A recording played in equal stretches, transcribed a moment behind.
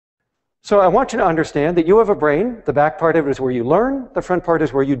So I want you to understand that you have a brain. The back part of it is where you learn. The front part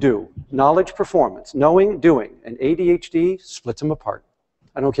is where you do. Knowledge, performance, knowing, doing. And ADHD splits them apart.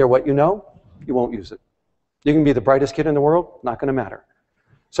 I don't care what you know, you won't use it. You can be the brightest kid in the world, not going to matter.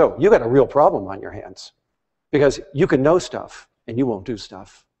 So you got a real problem on your hands because you can know stuff and you won't do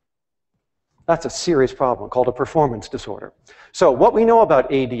stuff. That's a serious problem called a performance disorder. So what we know about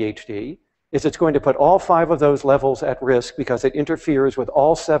ADHD is it's going to put all 5 of those levels at risk because it interferes with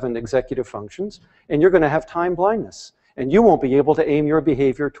all 7 executive functions, and you're going to have time blindness, and you won't be able to aim your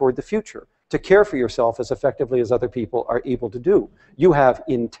behavior toward the future, to care for yourself as effectively as other people are able to do. You have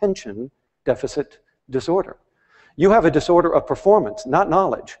intention deficit disorder. You have a disorder of performance, not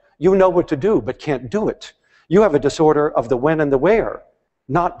knowledge. You know what to do, but can't do it. You have a disorder of the when and the where,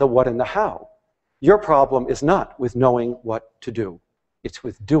 not the what and the how. Your problem is not with knowing what to do. It's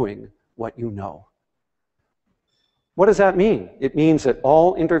with doing what you know. What does that mean? It means that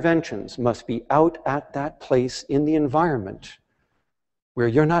all interventions must be out at that place in the environment where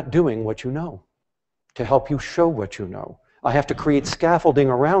you're not doing what you know, to help you show what you know. I have to create scaffolding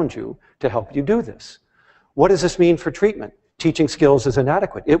around you to help you do this. What does this mean for treatment? Teaching skills is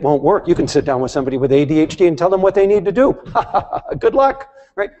inadequate. It won't work. You can sit down with somebody with ADHD and tell them what they need to do. Good luck,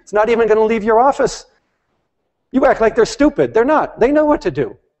 right? It's not even going to leave your office. You act like they're stupid. They're not. They know what to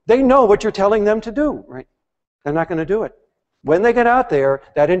do. They know what you're telling them to do, right? They're not going to do it. When they get out there,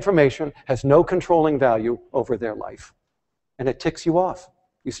 that information has no controlling value over their life. And it ticks you off.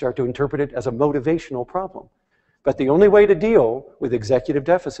 You start to interpret it as a motivational problem. But the only way to deal with executive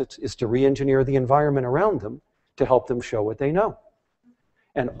deficits is to re-engineer the environment around them to help them show what they know.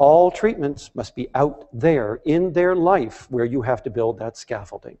 And all treatments must be out there in their life where you have to build that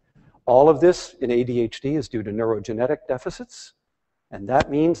scaffolding. All of this in ADHD is due to neurogenetic deficits, and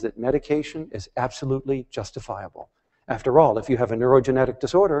that means that medication is absolutely justifiable. After all, if you have a neurogenetic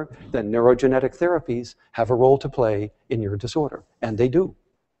disorder, then neurogenetic therapies have a role to play in your disorder, and they do.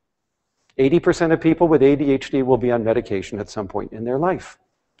 80% of people with ADHD will be on medication at some point in their life.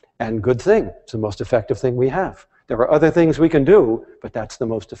 And good thing, it's the most effective thing we have. There are other things we can do, but that's the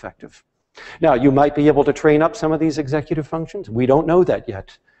most effective. Now, you might be able to train up some of these executive functions. We don't know that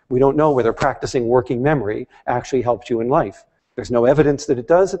yet. We don't know whether practicing working memory actually helps you in life. There's no evidence that it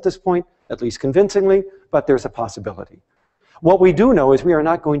does at this point, at least convincingly, but there's a possibility. What we do know is we are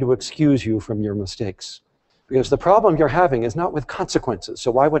not going to excuse you from your mistakes, because the problem you're having is not with consequences,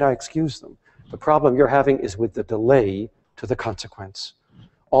 so why would I excuse them? The problem you're having is with the delay to the consequence.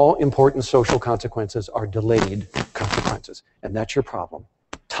 All important social consequences are delayed consequences, and that's your problem,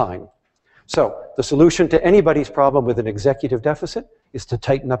 time. So the solution to anybody's problem with an executive deficit is to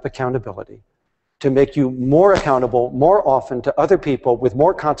tighten up accountability, to make you more accountable more often to other people with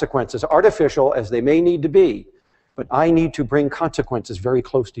more consequences, artificial as they may need to be, but I need to bring consequences very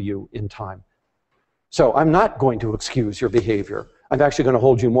close to you in time. So I'm not going to excuse your behavior. I'm actually going to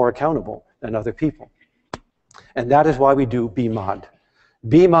hold you more accountable than other people. And that is why we do BMOD.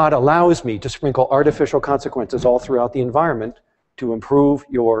 BMOD allows me to sprinkle artificial consequences all throughout the environment to improve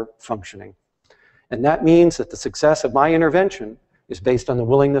your functioning. And that means that the success of my intervention is based on the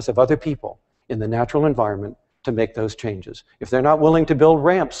willingness of other people in the natural environment to make those changes. If they're not willing to build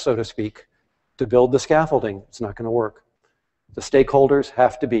ramps, so to speak, to build the scaffolding, it's not going to work. The stakeholders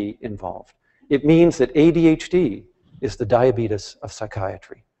have to be involved. It means that ADHD is the diabetes of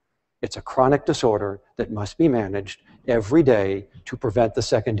psychiatry. It's a chronic disorder that must be managed every day to prevent the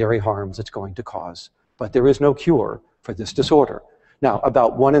secondary harms it's going to cause. But there is no cure for this disorder. Now,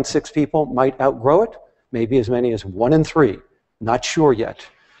 about 1 in 6 people might outgrow it, maybe as many as 1 in 3. Not sure yet.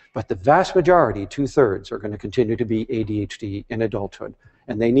 But the vast majority, 2/3, are going to continue to be ADHD in adulthood.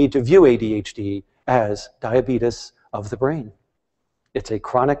 And they need to view ADHD as diabetes of the brain. It's a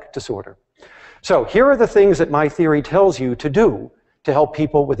chronic disorder. So here are the things that my theory tells you to do to help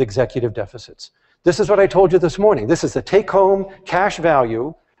people with executive deficits. This is what I told you this morning. This is the take-home cash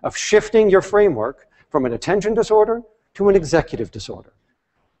value of shifting your framework from an attention disorder to an executive disorder.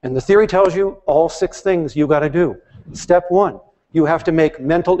 And the theory tells you all 6 things you got to do. Step 1, you have to make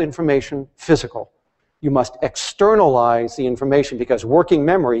mental information physical. You must externalize the information because working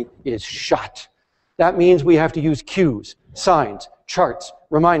memory is shot. That means we have to use cues, signs, charts,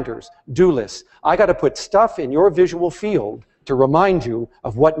 reminders, do lists. I got to put stuff in your visual field to remind you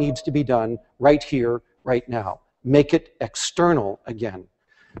of what needs to be done right here, right now. Make it external again.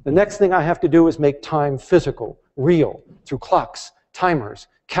 The next thing I have to do is make time physical, real, through clocks, timers,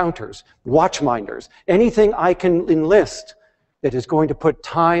 counters, watchminders, anything I can enlist that is going to put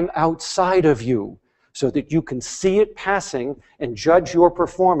time outside of you so that you can see it passing and judge your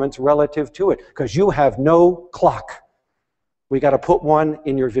performance relative to it, because you have no clock. We got to put one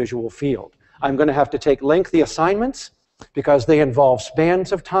in your visual field. I'm going to have to take lengthy assignments because they involve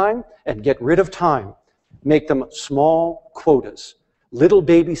spans of time and get rid of time. Make them small quotas, little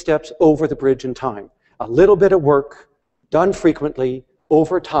baby steps over the bridge in time. A little bit of work done frequently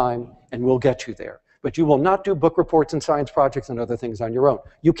over time, and we'll get you there. But you will not do book reports and science projects and other things on your own.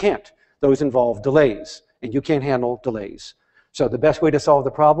 You can't. Those involve delays, and you can't handle delays. So the best way to solve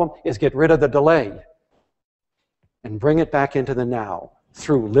the problem is get rid of the delay and bring it back into the now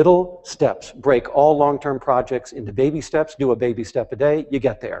through little steps. Break all long-term projects into baby steps. Do a baby step a day. You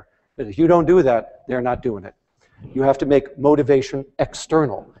get there. But if you don't do that, they're not doing it. You have to make motivation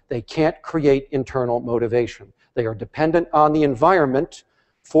external. They can't create internal motivation. They are dependent on the environment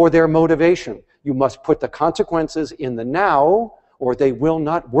for their motivation. You must put the consequences in the now, or they will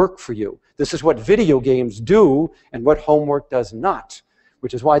not work for you. This is what video games do and what homework does not,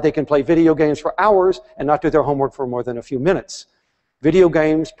 which is why they can play video games for hours and not do their homework for more than a few minutes. Video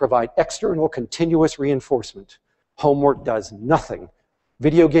games provide external continuous reinforcement. Homework does nothing.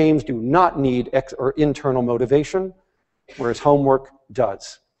 Video games do not need internal motivation, whereas homework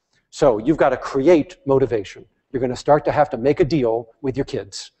does. So you've got to create motivation. You're going to start to have to make a deal with your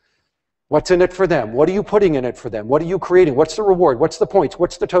kids. What's in it for them? What are you putting in it for them? What are you creating? What's the reward? What's the points?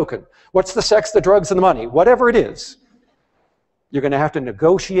 What's the token? What's the sex, the drugs, and the money? Whatever it is, you're going to have to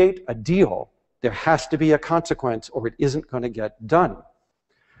negotiate a deal. There has to be a consequence or it isn't going to get done.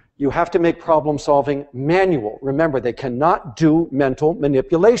 You have to make problem solving manual. Remember, they cannot do mental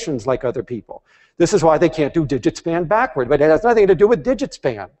manipulations like other people. This is why they can't do digit span backward, but it has nothing to do with digit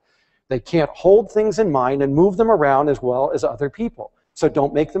span. They can't hold things in mind and move them around as well as other people. So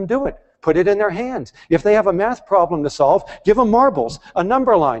don't make them do it. Put it in their hands. If they have a math problem to solve, give them marbles, a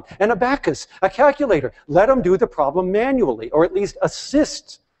number line, an abacus, a calculator. Let them do the problem manually, or at least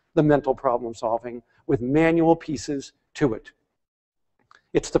assist the mental problem solving with manual pieces to it.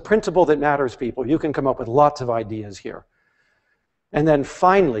 It's the principle that matters, people. You can come up with lots of ideas here. And then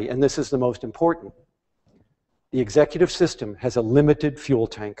finally, and this is the most important, the executive system has a limited fuel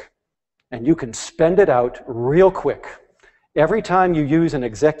tank, and you can spend it out real quick. Every time you use an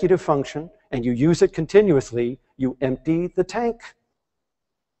executive function and you use it continuously, you empty the tank.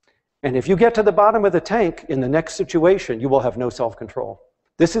 And if you get to the bottom of the tank in the next situation, you will have no self-control.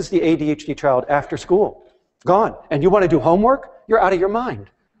 This is the ADHD child after school. Gone. And you want to do homework? You're out of your mind.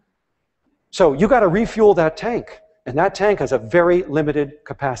 So you got to refuel that tank. And that tank has a very limited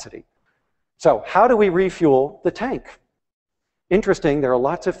capacity. So how do we refuel the tank? Interesting, there are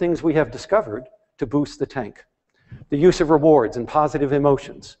lots of things we have discovered to boost the tank. The use of rewards and positive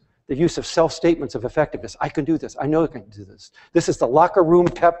emotions. The use of self-statements of effectiveness. I can do this. I know I can do this. This is the locker room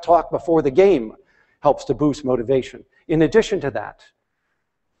pep talk before the game. Helps to boost motivation. In addition to that,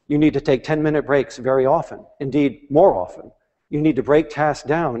 you need to take 10-minute breaks very often. Indeed, more often. You need to break tasks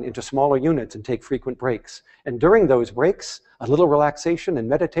down into smaller units and take frequent breaks. And during those breaks, a little relaxation and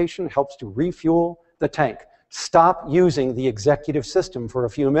meditation helps to refuel the tank. Stop using the executive system for a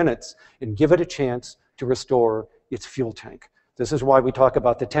few minutes and give it a chance to restore its fuel tank. This is why we talk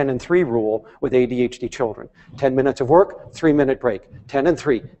about the 10 and 3 rule with ADHD children. 10 minutes of work, 3-minute break. 10 and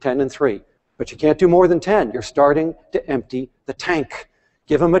 3, 10 and 3. But you can't do more than 10. You're starting to empty the tank.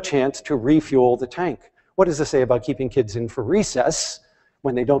 Give them a chance to refuel the tank. What does this say about keeping kids in for recess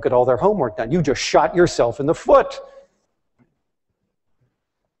when they don't get all their homework done? You just shot yourself in the foot.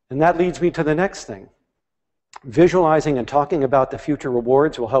 And that leads me to the next thing. Visualizing and talking about the future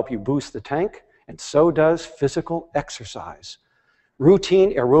rewards will help you boost the tank. And so does physical exercise.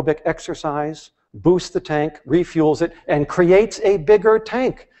 Routine aerobic exercise boosts the tank, refuels it, and creates a bigger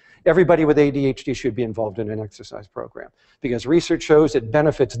tank. Everybody with ADHD should be involved in an exercise program because research shows it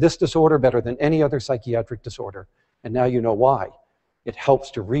benefits this disorder better than any other psychiatric disorder. And now you know why. It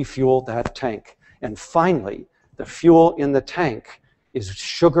helps to refuel that tank. And finally, the fuel in the tank is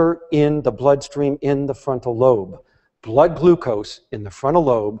sugar in the bloodstream in the frontal lobe. Blood glucose in the frontal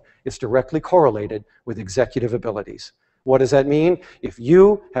lobe is directly correlated with executive abilities. What does that mean? If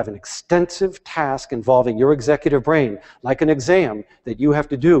you have an extensive task involving your executive brain, like an exam that you have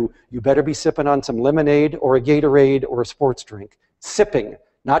to do, you better be sipping on some lemonade or a Gatorade or a sports drink. Sipping,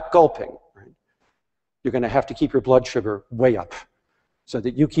 not gulping. Right? You're going to have to keep your blood sugar way up so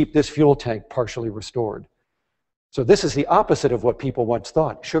that you keep this fuel tank partially restored. So this is the opposite of what people once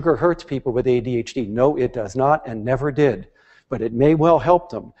thought. Sugar hurts people with ADHD. No, it does not and never did. But it may well help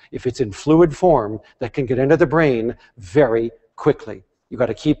them if it's in fluid form that can get into the brain very quickly. You've got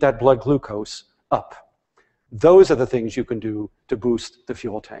to keep that blood glucose up. Those are the things you can do to boost the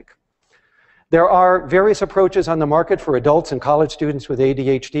fuel tank. There are various approaches on the market for adults and college students with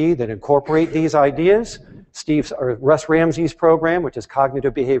ADHD that incorporate these ideas. Russ Ramsey's program, which is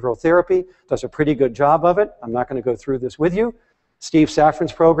cognitive behavioral therapy, does a pretty good job of it. I'm not going to go through this with you. Steve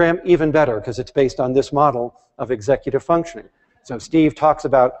Safran's program, even better, because it's based on this model of executive functioning. So Steve talks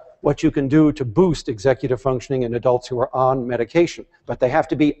about what you can do to boost executive functioning in adults who are on medication, but they have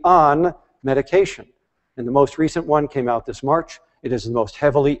to be on medication. And the most recent one came out this March. It is the most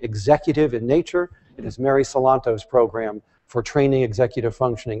heavily executive in nature. It is Mary Salanto's program for training executive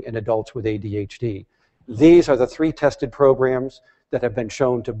functioning in adults with ADHD. These are the 3 tested programs that have been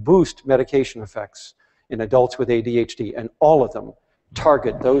shown to boost medication effects in adults with ADHD, and all of them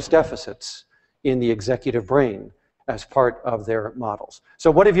target those deficits in the executive brain as part of their models. So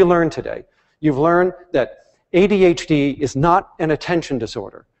what have you learned today? You've learned that ADHD is not an attention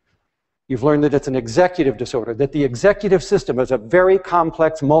disorder. You've learned that it's an executive disorder, that the executive system is a very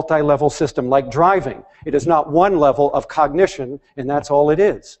complex multi-level system like driving. It is not one level of cognition, and that's all it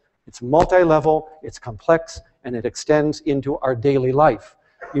is. It's multi-level, it's complex, and it extends into our daily life.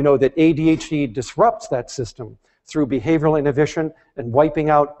 You know that ADHD disrupts that system through behavioral inhibition and wiping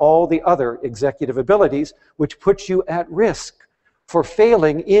out all the other executive abilities, which puts you at risk for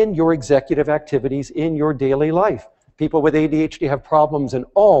failing in your executive activities in your daily life. People with ADHD have problems in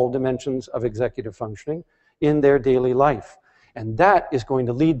all dimensions of executive functioning in their daily life. And that is going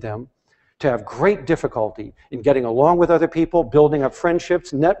to lead them to have great difficulty in getting along with other people, building up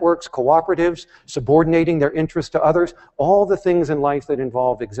friendships, networks, cooperatives, subordinating their interests to others, all the things in life that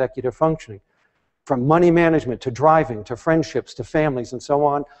involve executive functioning, from money management to driving to friendships to families and so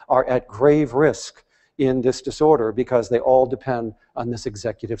on, are at grave risk in this disorder because they all depend on this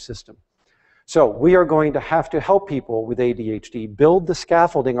executive system. So we are going to have to help people with ADHD build the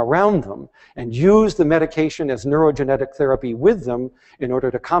scaffolding around them and use the medication as neurogenetic therapy with them in order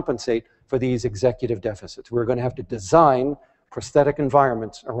to compensate for these executive deficits. We're going to have to design prosthetic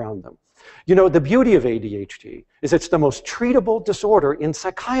environments around them. You know, the beauty of ADHD is it's the most treatable disorder in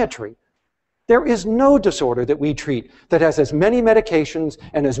psychiatry. There is no disorder that we treat that has as many medications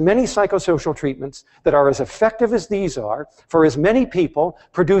and as many psychosocial treatments that are as effective as these are for as many people,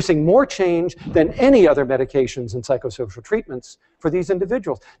 producing more change than any other medications and psychosocial treatments for these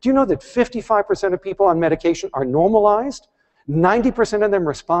individuals. Do you know that 55% of people on medication are normalized? 90% of them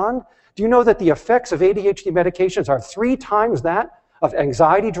respond? Do you know that the effects of ADHD medications are 3 times that of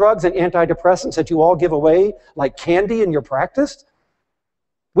anxiety drugs and antidepressants that you all give away like candy in your practice?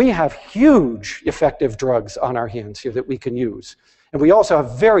 We have huge effective drugs on our hands here that we can use. And we also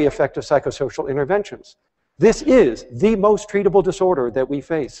have very effective psychosocial interventions. This is the most treatable disorder that we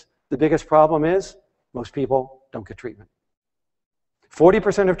face. The biggest problem is most people don't get treatment.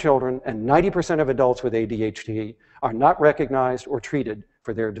 40% of children and 90% of adults with ADHD are not recognized or treated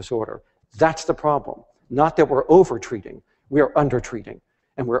for their disorder. That's the problem. Not that we're over-treating, we are under-treating.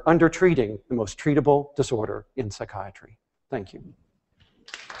 And we're under-treating the most treatable disorder in psychiatry. Thank you.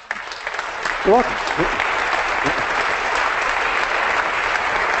 You're welcome.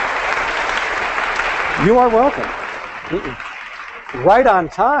 You are welcome. Right on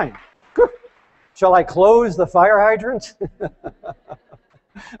time. Shall I close the fire hydrant?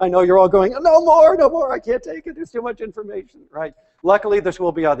 I know you're all going, no more, I can't take it, there's too much information, right? Luckily, this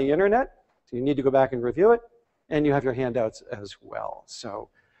will be on the internet, so you need to go back and review it, and you have your handouts as well. So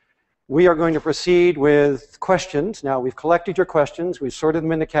we are going to proceed with questions. Now, we've collected your questions, we've sorted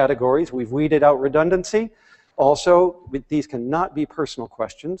them into categories, we've weeded out redundancy. Also, these cannot be personal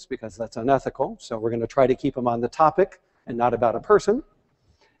questions because that's unethical, so we're going to try to keep them on the topic and not about a person.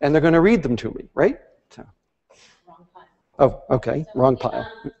 And they're going to read them to me, right? So. Wrong pile. Oh, okay, So, wrong pile.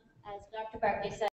 As Dr. Barkley said,